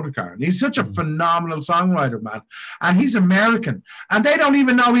Johnson's Motorcar. And he's such a phenomenal songwriter, man. And he's American. And they don't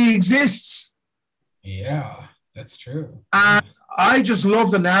even know he exists. Yeah, that's true. And I just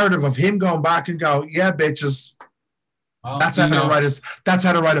love the narrative of him going back and go, yeah, bitches. Well, that's how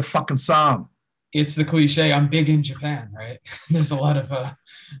to write a fucking song. It's the cliche, I'm big in Japan, right? There's a lot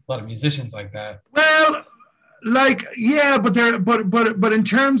of musicians like that. Well, like, yeah, but in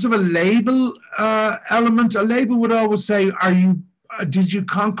terms of a label element, a label would always say, did you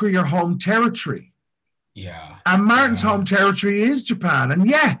conquer your home territory? Yeah. And Martin's home territory is Japan. And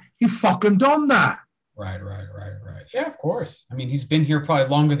yeah, he fucking done that. Right. Yeah, of course. I mean, he's been here probably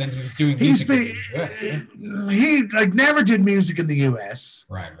longer than he was doing music in the US. Yeah. He like never did music in the US.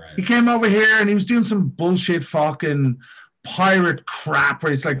 Right. He came over here and he was doing some bullshit fucking pirate crap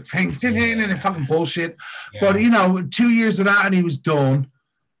where it's like fucking bullshit. Yeah. But, you know, 2 years of that and he was done.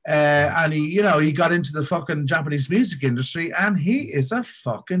 And he, you know, he got into the fucking Japanese music industry and he is a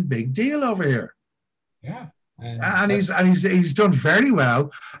fucking big deal over here. Yeah. And he's done very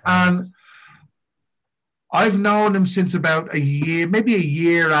well. And I've known him since about a year, maybe a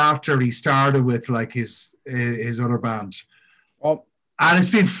year after he started with like his other band. Oh. And it's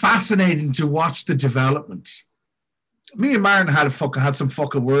been fascinating to watch the development. Me and Martin had some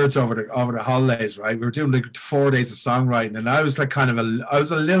fucking words over the holidays, right? We were doing like 4 days of songwriting, and I was like I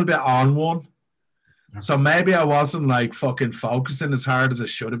was a little bit on one. So maybe I wasn't like fucking focusing as hard as I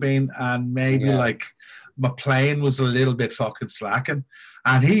should have been, and maybe like my playing was a little bit fucking slacking.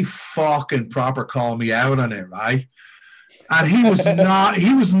 And he fucking proper called me out on it, right? And he was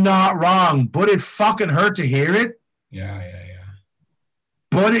not wrong, but it fucking hurt to hear it. Yeah.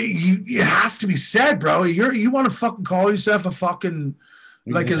 But it has to be said, bro. You want to fucking call yourself a fucking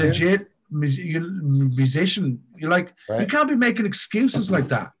like a legit musician? You're like you can't be making excuses like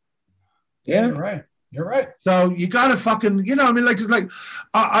that. Yeah, you're right. So you gotta fucking, you know, I mean, like it's like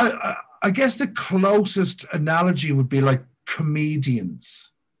I guess the closest analogy would be like comedians.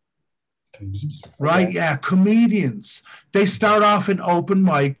 Right? Yeah, comedians. They start off in open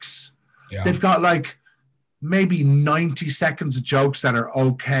mics. Yeah. They've got like maybe 90 seconds of jokes that are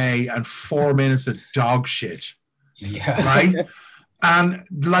okay and 4 minutes of dog shit. Yeah. Right? And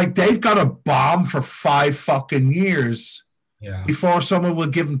like they've got a bomb for 5 fucking years before someone will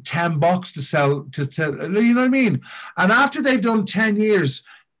give them $10 to sell, you know what I mean? And after they've done 10 years,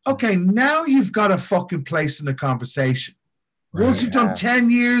 okay, now you've got a fucking place in the conversation. Right. Once you've done 10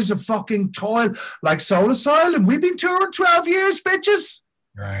 years of fucking toil, like Soul Asylum, we've been touring 12 years, bitches.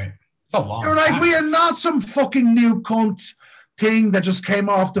 Right. It's a long You're like, time. we are not some fucking new cunt thing that just came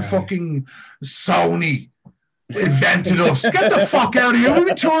off the fucking Sony invented us. Get the fuck out of here. We've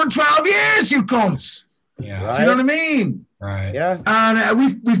been touring 12 years, you cunts. Yeah. Right. Do you know what I mean? Right. Yeah.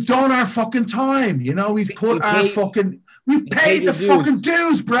 And we've done our fucking time, you know, we've paid the fucking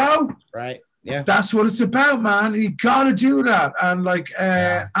dues, bro. Right. Yeah, that's what it's about, man. You gotta do that, and like,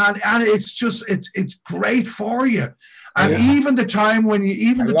 and it's just it's great for you. And even the time when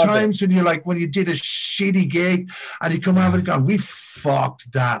times when you like when you did a shitty gig and you come out and go, we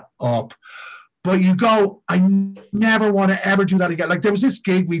fucked that up, but you go, I never want to ever do that again. Like there was this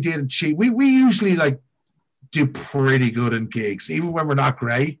gig we did in Chiba. We usually like do pretty good in gigs, even when we're not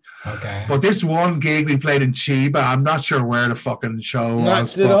great. Okay. But this one gig we played in Chiba, I'm not sure where the fucking show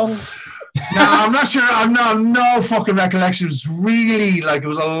was. No, I'm not sure. I'm no fucking recollection. It was really like it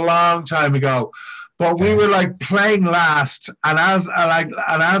was a long time ago, but we were like playing last, and as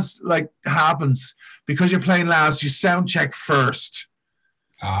happens because you're playing last, you sound check first.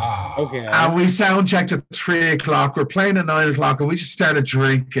 Ah, okay. And we sound checked at 3 o'clock. We're playing at 9 o'clock, and we just started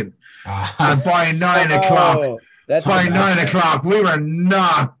drinking. And by 9 o'clock, we were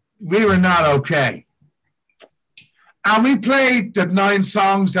not okay. And we played the 9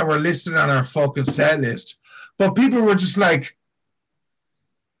 songs that were listed on our fucking set list. But people were just like,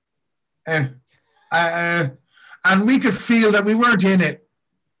 and we could feel that we weren't in it.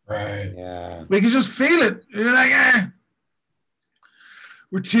 Right. Yeah. We could just feel it. You're like,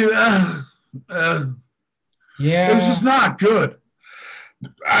 we're too, yeah. It was just not good.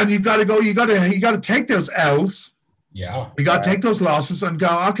 And you got to take those L's. Yeah. We got to take those losses and go,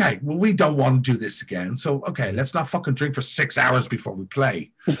 okay, well, we don't want to do this again. So, okay, let's not fucking drink for 6 hours before we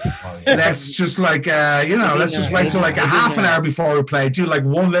play. Let's just like, let's just wait till like a half an hour before we play, do like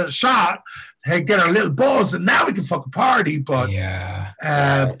one little shot, hey, get our little buzz, and now we can fucking party. But,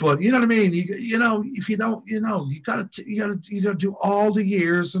 but you know what I mean? You know, if you don't, you got to do all the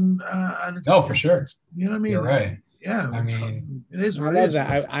years and it's, for sure. You know what I mean? You're right. Yeah. I mean, it is. I love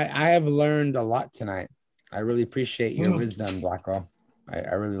that. I have learned a lot tonight. I really appreciate your wisdom, BLACKO.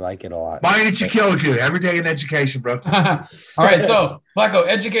 I really like it a lot. Mainichi Kyoku, every day in education, bro. All right, so BLACKO,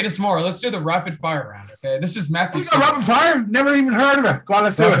 educate us more. Let's do the rapid fire round, okay? This is Matthew. Rapid fire? Never even heard of it. Go on,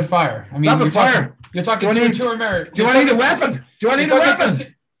 let's do it. Rapid fire. I mean, rapid fire. You're talking to two Americans. Do I need a weapon? Do I need a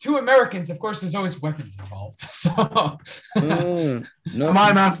weapon? Two Americans, of course, there's always weapons involved. So, no, come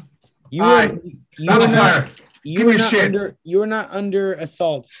on, man. Rapid fire. You were not under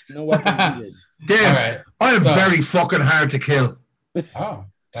assault. No weapons needed. Dave, I am very fucking hard to kill. Oh,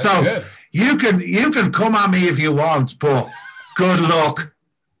 that's good. You can come at me if you want, but good luck.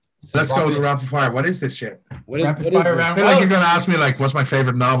 So let's go to rapid fire. What is this shit? Rapid fire round. I feel like you're gonna ask me like, what's my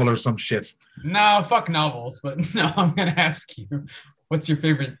favorite novel or some shit. No, fuck novels, but no, I'm gonna ask you, what's your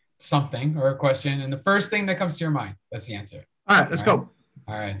favorite something or a question, and the first thing that comes to your mind, that's the answer. All right, let's go.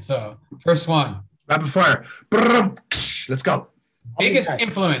 All right, so first one. Rapid fire. Let's go. Biggest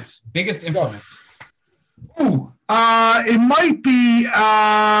influence. Ooh, it might be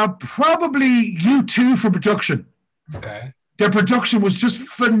probably U2 for production. Okay. Their production was just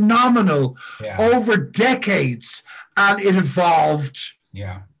phenomenal over decades, and it evolved.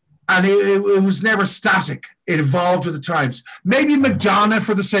 Yeah. And it was never static. It evolved with the times. Maybe Madonna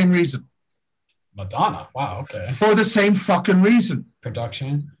for the same reason. Madonna? Wow, okay. For the same fucking reason.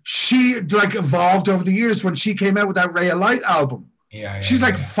 Production. She like evolved over the years when she came out with that Ray of Light album. She's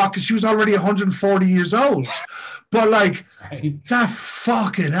like fucking, she was already 140 years old. But like that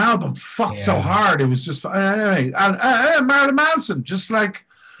fucking album fucked so hard. It was just anyway. And Marilyn Manson, just like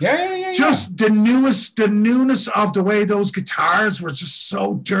just the newness of the way those guitars were just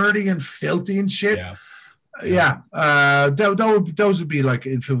so dirty and filthy and shit. Those would be like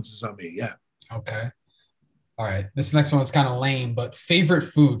influences on me. Yeah. Okay. All right. This next one's kind of lame, but favorite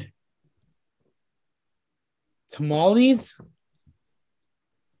food. Tamales.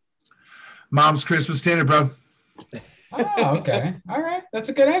 Mom's Christmas dinner, bro. Oh, okay. All right. That's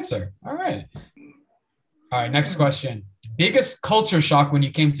a good answer. All right. All right. Next question. Biggest culture shock when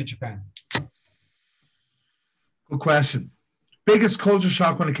you came to Japan? Good question. Biggest culture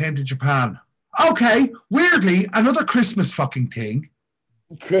shock when it came to Japan. Okay. Weirdly, another Christmas fucking thing.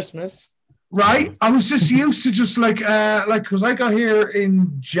 Christmas. Right? I was just used to just like, because I got here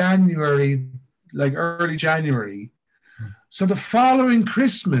in January, like early January. So the following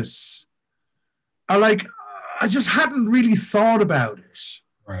Christmas, I just hadn't really thought about it.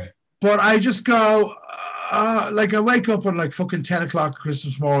 Right. But I just go, like I wake up at like fucking 10 o'clock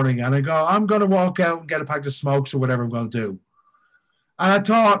Christmas morning and I go, I'm going to walk out and get a pack of smokes or whatever I'm going to do. And I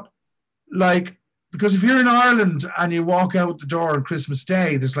thought, like, because if you're in Ireland and you walk out the door on Christmas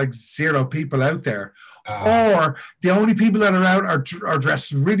Day, there's like 0 people out there. Or the only people that are out are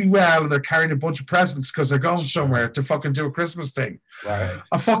dressed really well and they're carrying a bunch of presents because they're going somewhere to fucking do a Christmas thing. Right.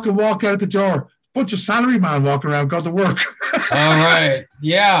 I fucking walk out the door. Bunch of salaryman walking around, got to work. All right.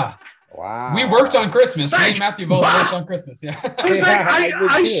 Yeah. Wow. We worked on Christmas. Me and Matthew both worked on Christmas. Yeah. I was like,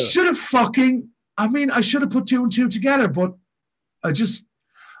 I should have I should have put 2 and 2 together, but I just,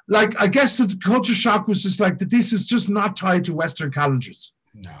 like, I guess the culture shock was just like that this is just not tied to Western calendars.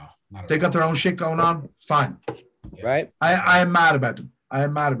 No. Not they got their own shit going on. Fine. Yeah. Right? I am mad about them. I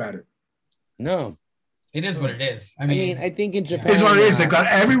am mad about it. No. It is what it is. I mean, I think in Japan. It is what it is. They've got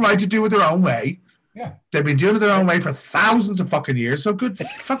every right to do it their own way. Yeah. They've been doing it their own way for thousands of fucking years. So good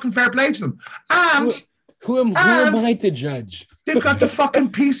fucking fair play to them. And who am I to judge? They've got the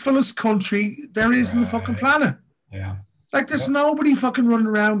fucking peacefulest country there is in the fucking planet. Yeah. Like there's nobody fucking running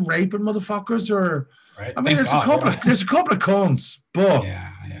around raping motherfuckers or I mean there's a couple of cons, but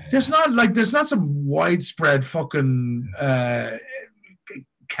there's not some widespread fucking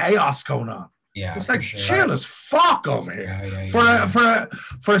chaos going on. Yeah, it's like chill as fuck over here.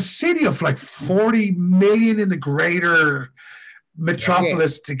 For a city of like 40 million in the greater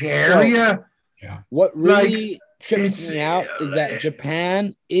metropolistic area. Yeah. What really trips me out is that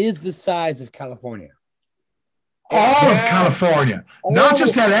Japan is the size of California. All of California, not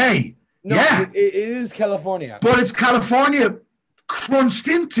just LA. No, yeah, it is California, but it's California crunched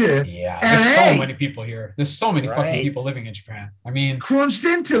into LA. There's so many people here. There's so many fucking people living in Japan. I mean, crunched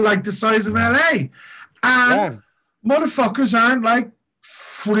into like the size of LA, and motherfuckers aren't like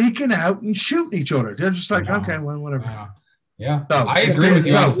freaking out and shooting each other. They're just like, okay, well, whatever. Yeah, so, I agree with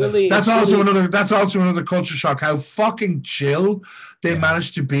you. That's also another culture shock. How fucking chill they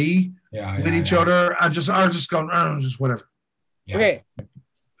managed to be with each other, and just are just going, just whatever. Yeah. Okay.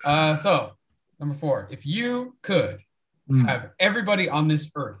 So number 4, if you could have everybody on this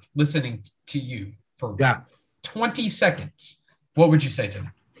earth listening to you for 20 seconds, what would you say to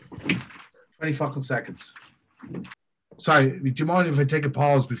them? 20 fucking seconds. Sorry, do you mind if I take a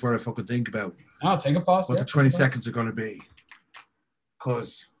pause before I fucking think about? I'll take a pause. What the 20 seconds are going to be?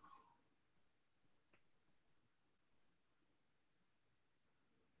 Because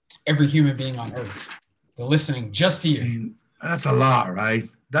every human being on earth, they're listening just to you. I mean, that's a lot, right?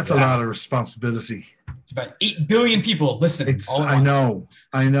 That's a lot of responsibility. It's about 8 billion people listening. I know.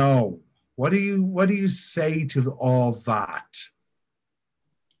 What do you say to all that?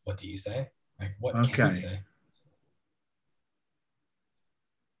 What do you say? Like, what can you say?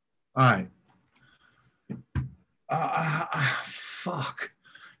 All right. Fuck.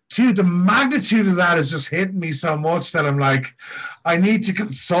 dude, the magnitude of that is just hitting me so much that I'm like, I need to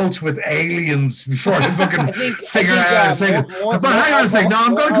consult with aliens before I fucking figure out how to say it. But hang on a second. No,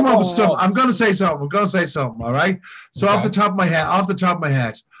 I'm going to come up with stuff. I'm going to say something. All right. So off the top of my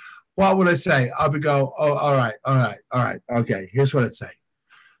head, what would I say? I would go, oh, all right. Okay, here's what I'd say.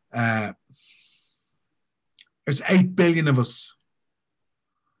 There's 8 billion of us.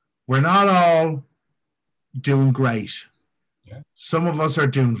 We're not all doing great. Yeah. Some of us are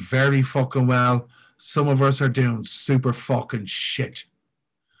doing very fucking well. Some of us are doing super fucking shit.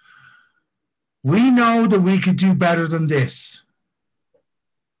 We know that we could do better than this.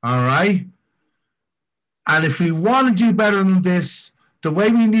 All right? And if we want to do better than this, the way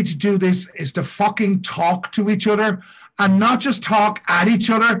we need to do this is to fucking talk to each other, and not just talk at each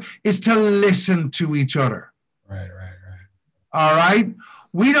other, is to listen to each other. Right. All right?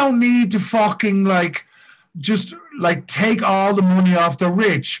 We don't need to fucking just take all the money off the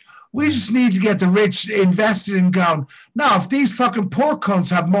rich. We just need to get the rich invested in going, now, if these fucking poor cunts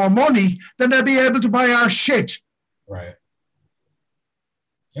have more money, then they'll be able to buy our shit. Right.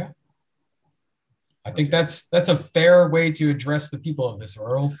 Yeah. I think that's a fair way to address the people of this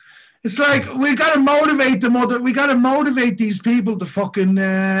world. It's like we got to motivate them. We got to motivate these people to fucking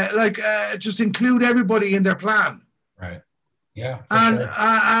just include everybody in their plan. Right. Yeah. And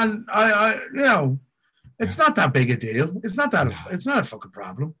I it's not that big a deal. It's not a fucking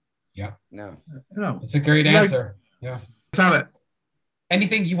problem. Yeah. No. It's a great answer. Yeah. Let's have it.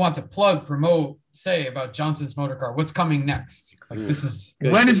 Anything you want to plug, promote, say about Johnson's Motorcar? What's coming next? This is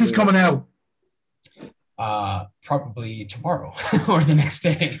good. When is this coming out? Probably tomorrow or the next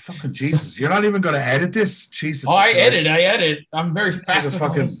day. Fucking Jesus. You're not even going to edit this? Jesus. Oh, I edit. I'm very fast with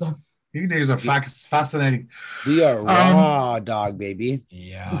all this stuff. You guys are fascinating. We are raw dog, baby.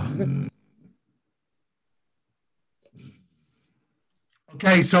 Yeah.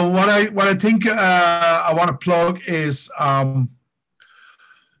 Okay, so what I think I want to plug is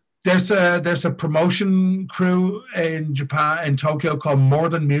there's a promotion crew in Japan, in Tokyo, called More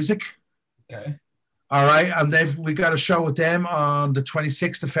Than Music. Okay. All right, and we got a show with them on the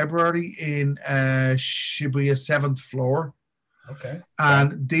 26th of February in Shibuya 7th floor. Okay.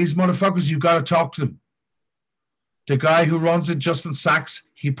 And these motherfuckers, you got to talk to them. The guy who runs it, Justin Sachs,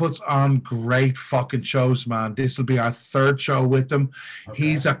 he puts on great fucking shows, man. This will be our 3rd show with them. Okay.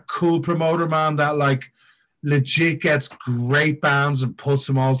 He's a cool promoter, man, that legit gets great bands and puts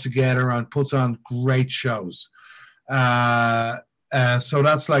them all together and puts on great shows. So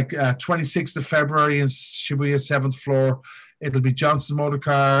that's 26th of February in Shibuya 7th floor. It'll be Johnson's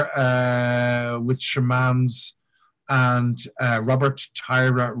Motorcar with Shamans and Robert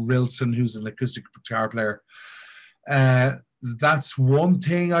Tyra Rilson, who's an acoustic guitar player. That's one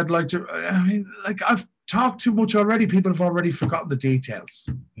thing I'd like to. I mean, I've talked too much already. People have already forgotten the details.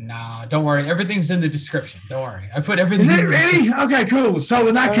 Nah, don't worry. Everything's in the description. Don't worry. I put everything. Is it really? Okay, cool. So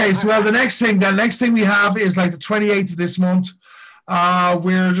in that case, the next thing we have is the 28th of this month.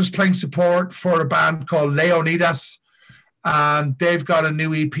 We're just playing support for a band called Leonidas, and they've got a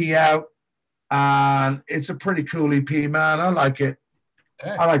new EP out, and it's a pretty cool EP, man. I like it.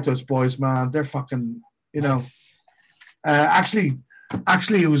 Okay. I like those boys, man. They're fucking, nice. Actually,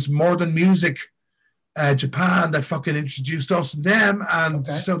 it was More Than Music Japan that fucking introduced us and them, and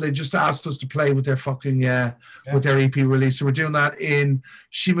so they just asked us to play with their fucking with their EP release. So we're doing that in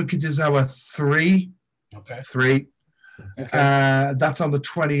Shimokitazawa 3. Okay. 3. Okay. That's on the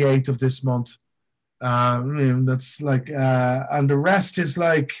 28th of this month. That's and the rest is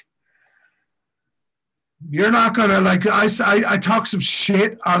you're not gonna I talk some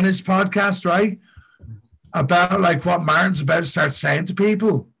shit on this podcast, right? About what Martin's about to start saying to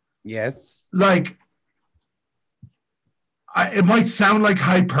people. Yes. It might sound like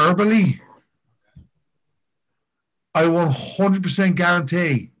hyperbole. I 100%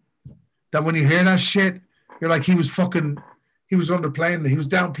 guarantee that when you hear that shit, you're like, he was underplaying, he was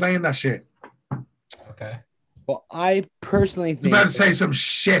downplaying that shit. Okay. Well, I personally think he's about to say some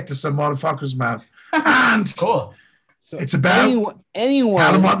shit to some motherfuckers, man. And cool. So it's about anyone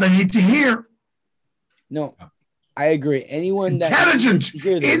tell them what they need to hear. No, I agree. Anyone intelligent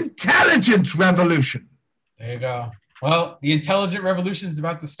revolution. There you go. Well, the intelligent revolution is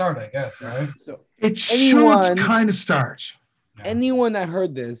about to start, I guess, right? So it should kind of start. Yeah. Anyone that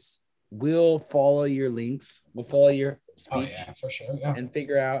heard this will follow your links, will follow your speech. Oh, yeah, for sure. Yeah. And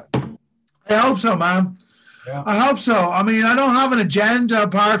figure out. I hope so, man. Yeah. I hope so. I mean, I don't have an agenda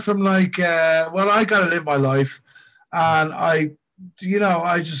apart from I got to live my life. And I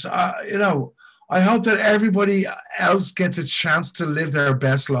hope that everybody else gets a chance to live their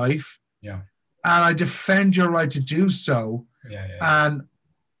best life. Yeah. And I defend your right to do so. Yeah. And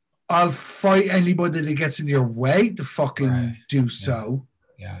I'll fight anybody that gets in your way to fucking do so.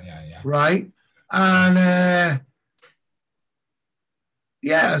 Yeah. Right? And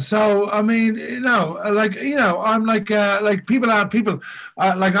yeah, so I mean, I'm like people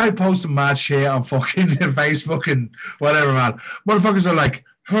like I post some mad shit on fucking Facebook and whatever, man. Motherfuckers are like,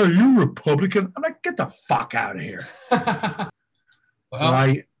 "Hey, you Republican?" I'm like, "Get the fuck out of here." Well,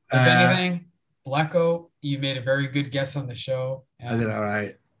 right? If anything, BLACKO, you made a very good guest on the show. I did all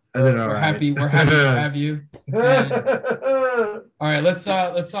right. We're happy to have you. And, all right, let's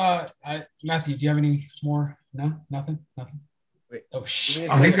Matthew, do you have any more? No, nothing. Wait. Oh shit!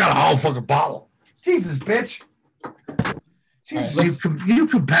 Oh, he's got a whole fucking bottle. Jesus, bitch. Jesus, right, you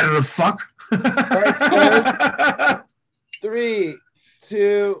competitive fuck. All right, 3,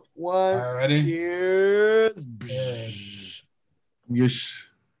 2, 1. All right, ready? Cheers. Yes.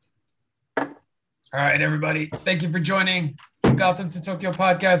 All right, everybody. Thank you for joining the Gotham to Tokyo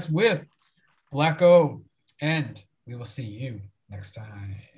podcast with BLACKO, and we will see you next time.